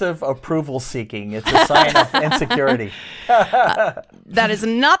excessive approval seeking. It's a sign of insecurity. That is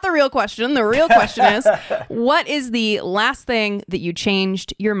not the real question. The real question is, what is the last thing that you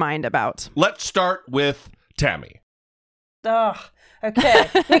changed your mind about? Let's start with Tammy. Ugh. Okay.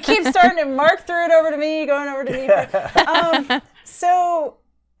 You keep starting to Mark threw it over to me, going over to me. So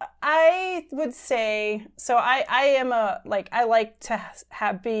I would say, I am I like to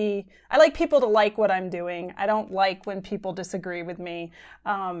I like people to like what I'm doing. I don't like when people disagree with me.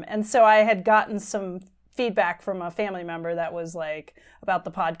 And so I had gotten some feedback from a family member that was like about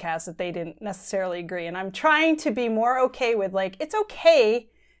the podcast that they didn't necessarily agree. And I'm trying to be more okay with it's okay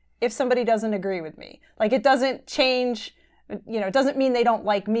if somebody doesn't agree with me. Like it doesn't change, it doesn't mean they don't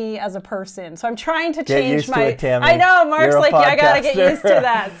like me as a person. So I'm trying to change to it, Tammy. I know, Mark's You're like, I gotta get used to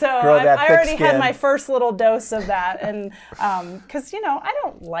that. So I already skin. had my first little dose of that. And because, I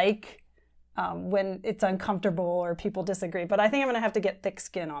don't like when it's uncomfortable or people disagree. But I think I'm going to have to get thick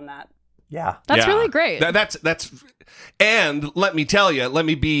skin on that. Yeah. That's really great. That's and let me tell you, let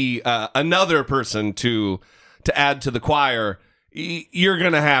me be another person to add to the choir. You're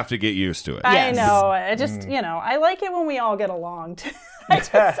going to have to get used to it. I know. I just, I like it when we all get along. I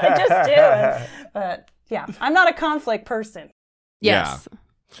just do. But yeah, I'm not a conflict person. Yes. Yeah.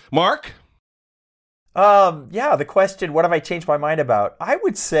 Mark? The question, what have I changed my mind about? I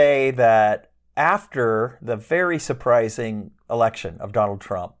would say that after the very surprising election of Donald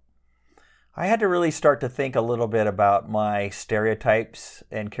Trump, I had to really start to think a little bit about my stereotypes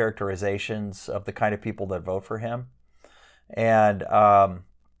and characterizations of the kind of people that vote for him. And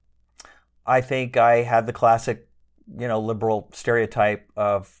I think I had the classic, liberal stereotype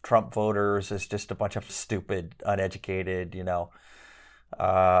of Trump voters as just a bunch of stupid, uneducated,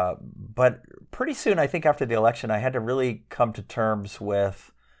 But pretty soon, I think after the election, I had to really come to terms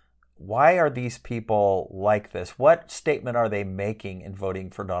with why are these people like this? What statement are they making in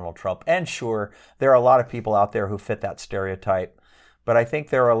voting for Donald Trump? And sure, there are a lot of people out there who fit that stereotype. But I think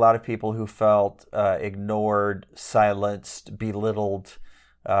there are a lot of people who felt ignored, silenced, belittled,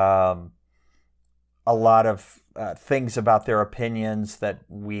 a lot of things about their opinions that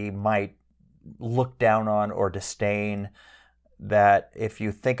we might look down on or disdain, that if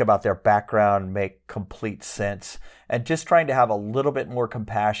you think about their background make complete sense. And just trying to have a little bit more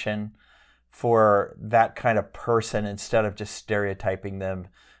compassion for that kind of person instead of just stereotyping them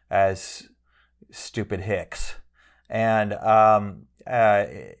as stupid hicks. And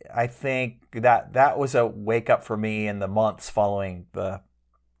I think that was a wake up for me in the months following the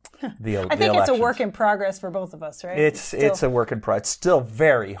elections. I think it's a work in progress for both of us, right? It's a work in progress. It's still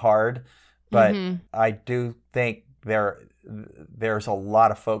very hard, but I do think there's a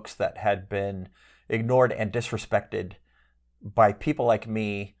lot of folks that had been ignored and disrespected by people like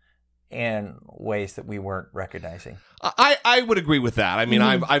me in ways that we weren't recognizing. I would agree with that. I mean,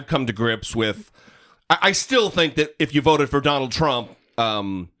 I've come to grips with. I still think that if you voted for Donald Trump,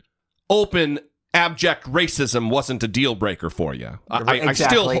 open abject racism wasn't a deal breaker for you. I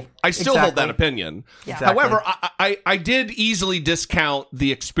Exactly. still hold that opinion. Exactly. However, I did easily discount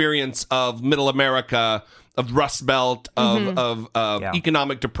the experience of Middle America, of Rust Belt, of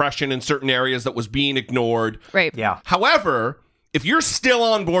economic depression in certain areas that was being ignored. Right. Yeah. However, if you're still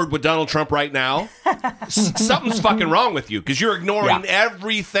on board with Donald Trump right now, something's fucking wrong with you because you're ignoring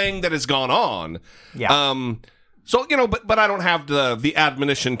everything that has gone on. Yeah. So, but I don't have the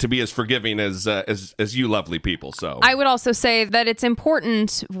admonition to be as forgiving as you lovely people. So I would also say that it's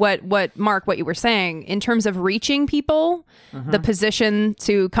important what Mark, what you were saying in terms of reaching people, the position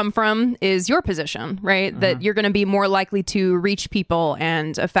to come from is your position, right? That you're going to be more likely to reach people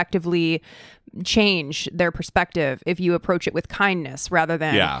and effectively change their perspective if you approach it with kindness rather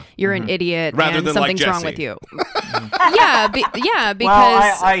than you're an idiot rather and than something's like wrong Jesse. with you. Because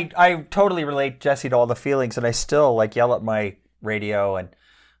Well, I totally relate, Jesse, to all the feelings, and I still like yell at my radio and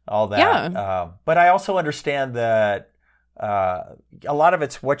all that. Yeah. But I also understand that a lot of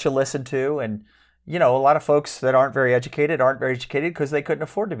it's what you listen to, and a lot of folks that aren't very educated because they couldn't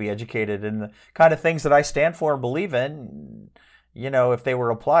afford to be educated, and the kind of things that I stand for and believe in, if they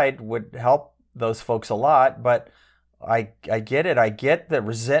were applied, would help those folks a lot. But I get it. I get the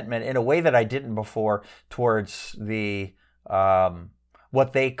resentment in a way that I didn't before towards the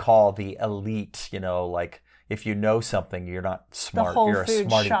what they call the elite. Like if you know something, you're not smart. You're a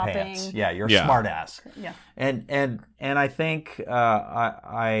smarty pants. Yeah, you're a smart ass. Yeah. And I think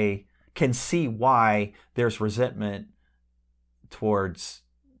I can see why there's resentment towards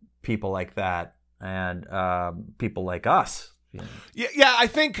people like that and people like us. Yeah, I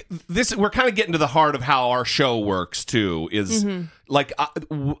think we're kind of getting to the heart of how our show works too. Is like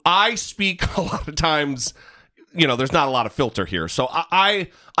I speak a lot of times. There's not a lot of filter here, so I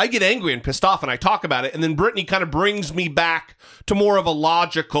get angry and pissed off, and I talk about it, and then Brittany kind of brings me back to more of a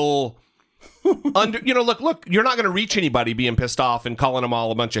logical. Look, you're not going to reach anybody being pissed off and calling them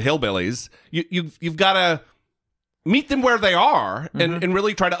all a bunch of hillbillies. You've got to meet them where they are and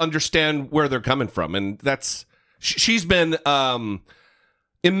really try to understand where they're coming from, and that's. She's been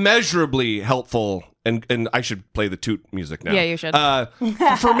immeasurably helpful, and I should play the toot music now. Yeah, you should.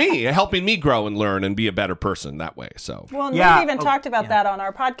 For me, helping me grow and learn and be a better person that way. So Well, we've even talked about that on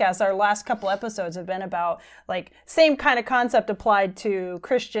our podcast. Our last couple episodes have been about same kind of concept applied to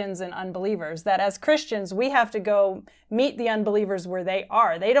Christians and unbelievers, that as Christians, we have to go meet the unbelievers where they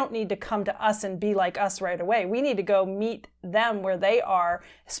are. They don't need to come to us and be like us right away. We need to go meet them where they are,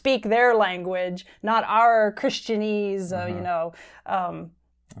 speak their language, not our Christianese,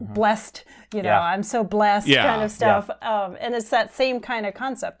 blessed, I'm so blessed kind of stuff. And it's that same kind of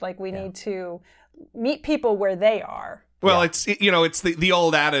concept. We need to meet people where they are. Well, it's the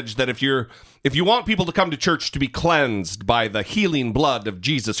old adage that if you want people to come to church to be cleansed by the healing blood of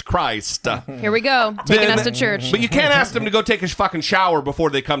Jesus Christ, here we go, taking us to church. But you can't ask them to go take a fucking shower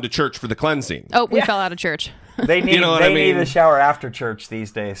before they come to church for the cleansing. Oh, we fell out of church. They need need a shower after church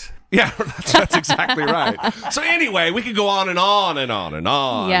these days. Yeah, that's exactly right. So anyway, we could go on and on and on and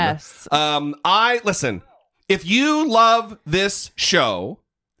on. Yes. Listen, if you love this show,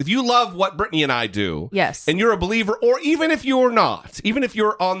 if you love what Brittany and I do, yes, and you're a believer, or even if you're not, even if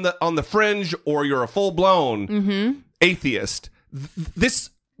you're on the fringe or you're a full-blown atheist, this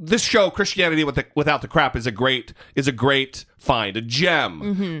show, Christianity Without the Crap, is a great find, a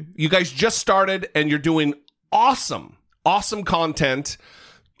gem. You guys just started, and you're doing awesome content.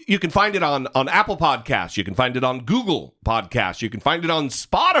 You can find it on Apple Podcasts. You can find it on Google Podcasts. You can find it on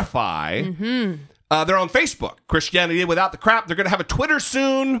Spotify. They're on Facebook, Christianity Without the Crap. They're going to have a Twitter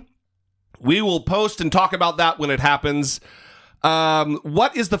soon. We will post and talk about that when it happens.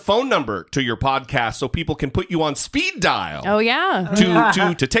 What is the phone number to your podcast so people can put you on speed dial? Oh, yeah.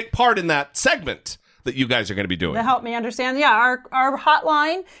 To take part in that segment that you guys are going to be doing. To help me understand. Yeah, our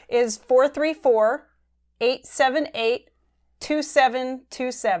hotline is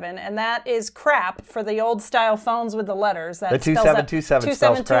 434-878-2727, and that is crap for the old style phones with the letters. That the 2727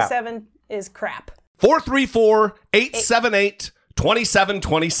 spells crap. 2727 is crap.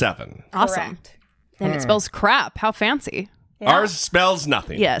 434-878-2727. Awesome. Correct. And it spells crap. How fancy. Yeah. Ours spells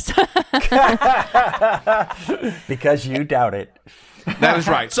nothing. Yes. Because you doubt it. That is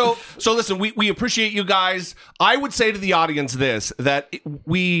right. So listen, we appreciate you guys. I would say to the audience that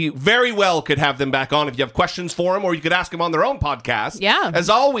we very well could have them back on if you have questions for them, or you could ask them on their own podcast. Yeah. As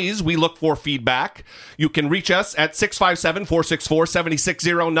always, we look for feedback. You can reach us at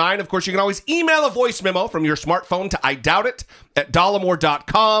 657-464-7609. Of course, you can always email a voice memo from your smartphone to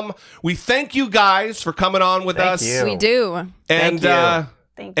idoubitit@dollamore.com. We thank you guys for coming on with us. You. We do. And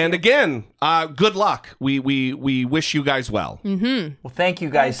Thank Thank you. And again, good luck. We wish you guys well. Mm-hmm. Well, thank you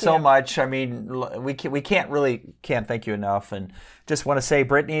guys so much. I mean, we can't thank you enough. And just want to say,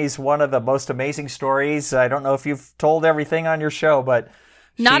 Brittany's one of the most amazing stories. I don't know if you've told everything on your show, but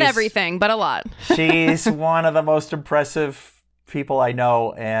not everything, but a lot. She's one of the most impressive people I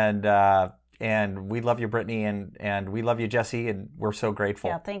know, and we love you, Brittany, and we love you, Jesse, and we're so grateful.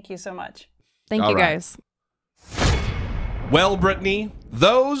 Yeah, thank you so much. Thank you, guys. Well, Brittany,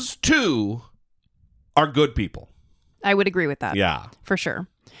 those two are good people. I would agree with that. Yeah. For sure.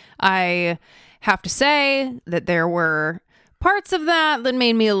 I have to say that there were parts of that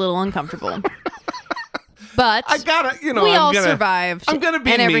made me a little uncomfortable. But I gotta, we all survived. I'm gonna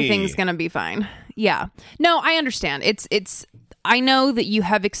be and me. everything's gonna be fine. Yeah. No, I understand. It's I know that you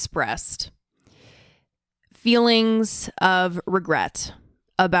have expressed feelings of regret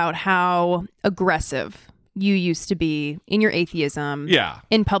about how aggressive you used to be in your atheism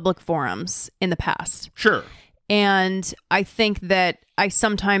in public forums in the past. Sure. And I think that I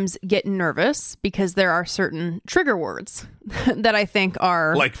sometimes get nervous because there are certain trigger words that I think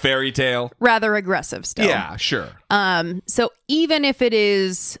are like fairy tale, rather aggressive still. Yeah, sure. So even if it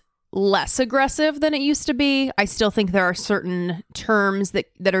is less aggressive than it used to be, I still think there are certain terms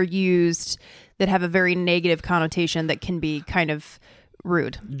that are used that have a very negative connotation that can be kind of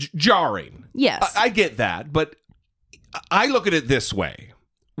rude. Jarring. Yes. I get that, but I look at it this way.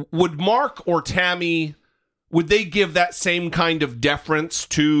 Would Mark or Tammy, would they give that same kind of deference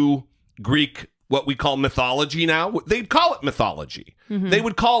to Greek, what we call mythology now? They'd call it mythology. Mm-hmm. They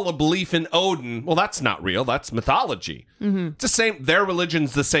would call a belief in Odin, well, that's not real. That's mythology. Mm-hmm. It's the same. Their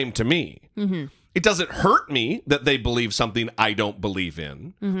religion's the same to me. Mm-hmm. It doesn't hurt me that they believe something I don't believe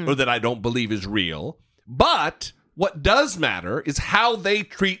in or that I don't believe is real. But what does matter is how they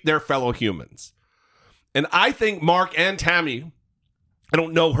treat their fellow humans. And I think Mark and Tammy, I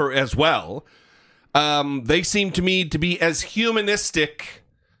don't know her as well, they seem to me to be as humanistic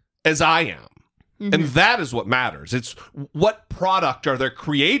as I am. Mm-hmm. And that is what matters. It's what product are they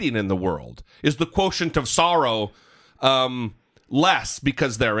creating in the world? Is the quotient of sorrow less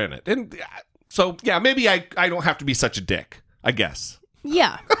because they're in it? And so, yeah, maybe I don't have to be such a dick, I guess.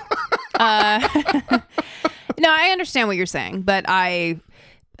 Yeah. No, I understand what you're saying, but I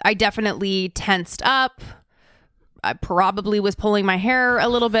definitely tensed up. I probably was pulling my hair a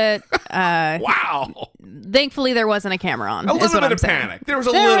little bit. Wow. Thankfully, there wasn't a camera on. A little bit of panic. There was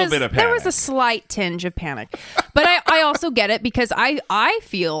a little bit of panic. There was a slight tinge of panic. But I also get it because I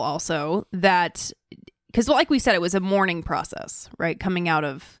feel also that, because like we said, it was a mourning process, right? Coming out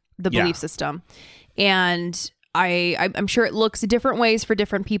of the belief system. And I'm sure it looks different ways for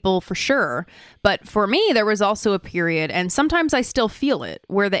different people for sure. But for me, there was also a period, and sometimes I still feel it,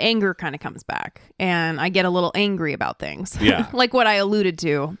 where the anger kind of comes back and I get a little angry about things. Yeah. Like what I alluded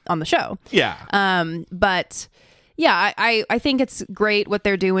to on the show. Yeah. But yeah, I think it's great what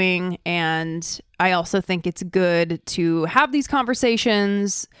they're doing. And I also think it's good to have these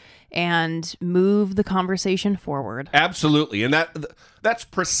conversations and move the conversation forward. Absolutely. And that's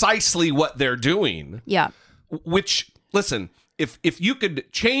precisely what they're doing. Yeah. Which, listen, if you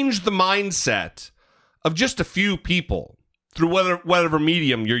could change the mindset of just a few people through whatever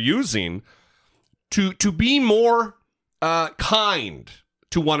medium you're using to be more kind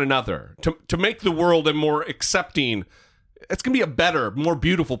to one another, to make the world a more accepting, it's going to be a better, more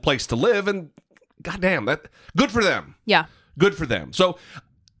beautiful place to live. And goddamn, that good for them. Yeah. Good for them. So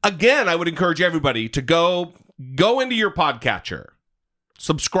again, I would encourage everybody to go into your podcatcher,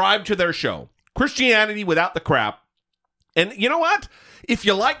 subscribe to their show, Christianity Without the Crap. And you know what? If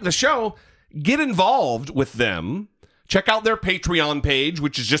you like the show, get involved with them. Check out their Patreon page,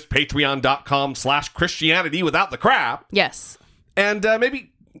 which is just patreon.com/Christianity Without the Crap. Yes. And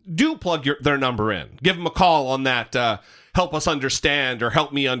maybe do plug their number in. Give them a call on that help us understand or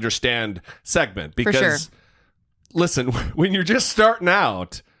help me understand segment. Because, for sure. Listen, when you're just starting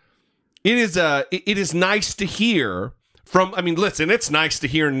out, it is nice to hear from, it's nice to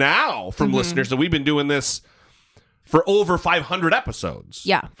hear now from listeners that we've been doing this for over 500 episodes.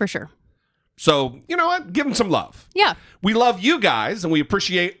 Yeah, for sure. So, you know what? Give them some love. Yeah. We love you guys, and we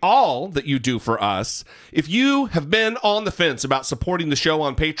appreciate all that you do for us. If you have been on the fence about supporting the show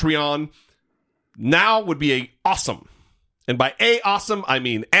on Patreon, now would be awesome. And by awesome, I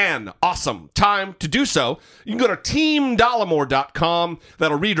mean an awesome time to do so. You can go to teamdollamore.com.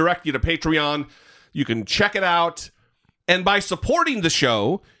 That'll redirect you to Patreon. You can check it out. And by supporting the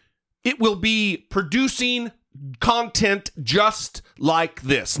show, it will be producing content just like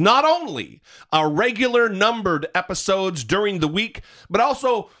this. Not only our regular numbered episodes during the week, but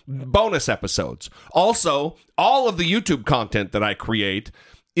also bonus episodes. Also, all of the YouTube content that I create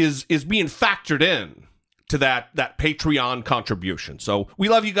is being factored in to that Patreon contribution. So we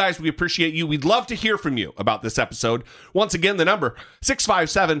love you guys. We appreciate you. We'd love to hear from you about this episode. Once again, the number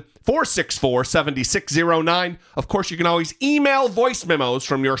 657-464-7609. Of course, you can always email voice memos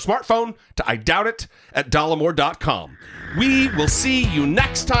from your smartphone to idoubitit@dollamore.com. We will see you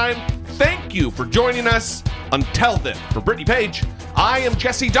next time. Thank you for joining us. Until then, for Brittany Page, I am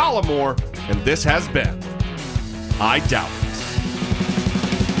Jesse Dollamore, and this has been I Doubt It.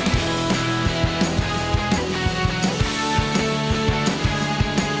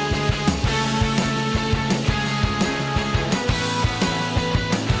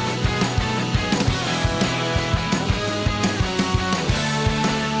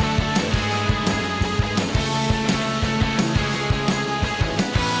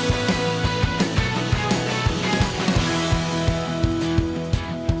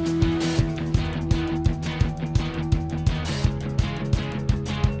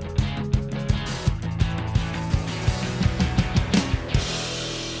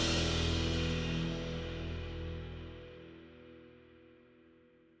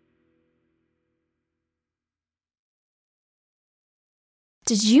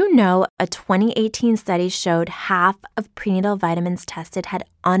 Did you know a 2018 study showed half of prenatal vitamins tested had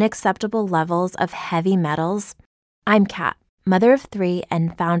unacceptable levels of heavy metals? I'm Kat, mother of 3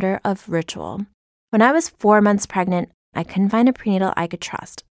 and founder of Ritual. When I was 4 months pregnant, I couldn't find a prenatal I could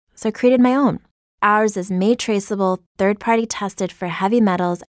trust, so I created my own. Ours is made traceable, third-party tested for heavy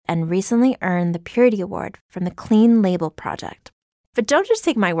metals, and recently earned the Purity Award from the Clean Label Project. But don't just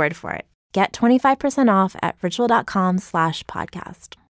take my word for it. Get 25% off at ritual.com/podcast.